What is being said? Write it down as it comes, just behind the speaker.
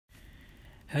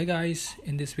Hey guys,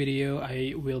 in this video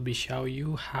I will be show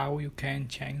you how you can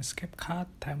change CapCut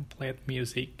template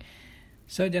music.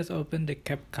 So just open the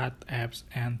CapCut apps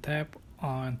and tap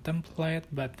on template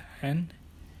button.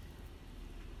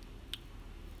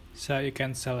 So you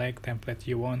can select template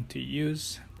you want to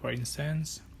use. For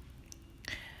instance,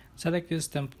 select this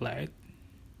template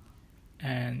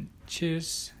and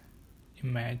choose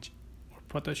image or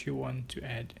photos you want to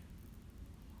add.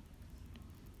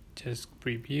 Just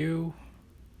preview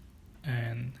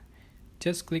and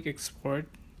just click export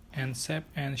and save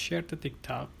and share to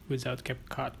TikTok without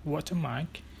CapCut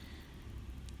watermark.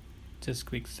 Just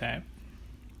click save,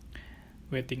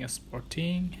 waiting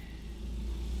exporting.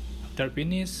 After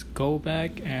finish, go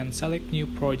back and select new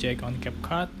project on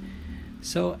CapCut.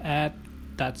 So add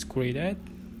that's created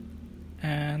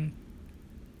and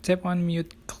tap on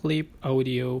mute clip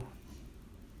audio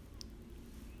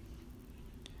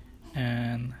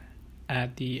and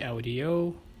add the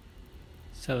audio.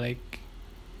 Select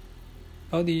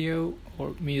audio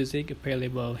or music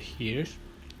available here,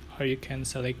 or you can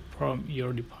select from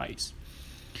your device.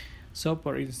 So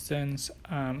for instance,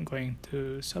 I'm going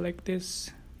to select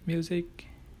this music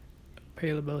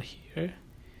available here.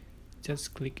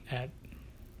 Just click add.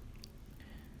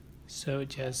 So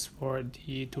just for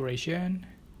the duration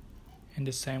and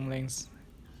the same length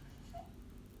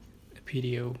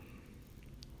video.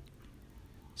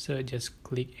 So just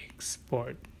click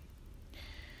export.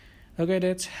 Okay,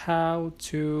 that's how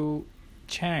to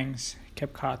change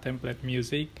CapCut template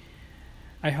music.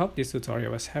 I hope this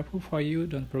tutorial was helpful for you.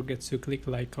 Don't forget to click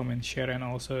like, comment, share, and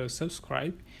also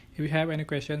subscribe. If you have any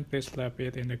question, please leave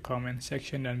it in the comment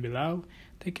section down below.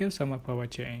 Thank you so much for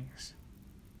watching.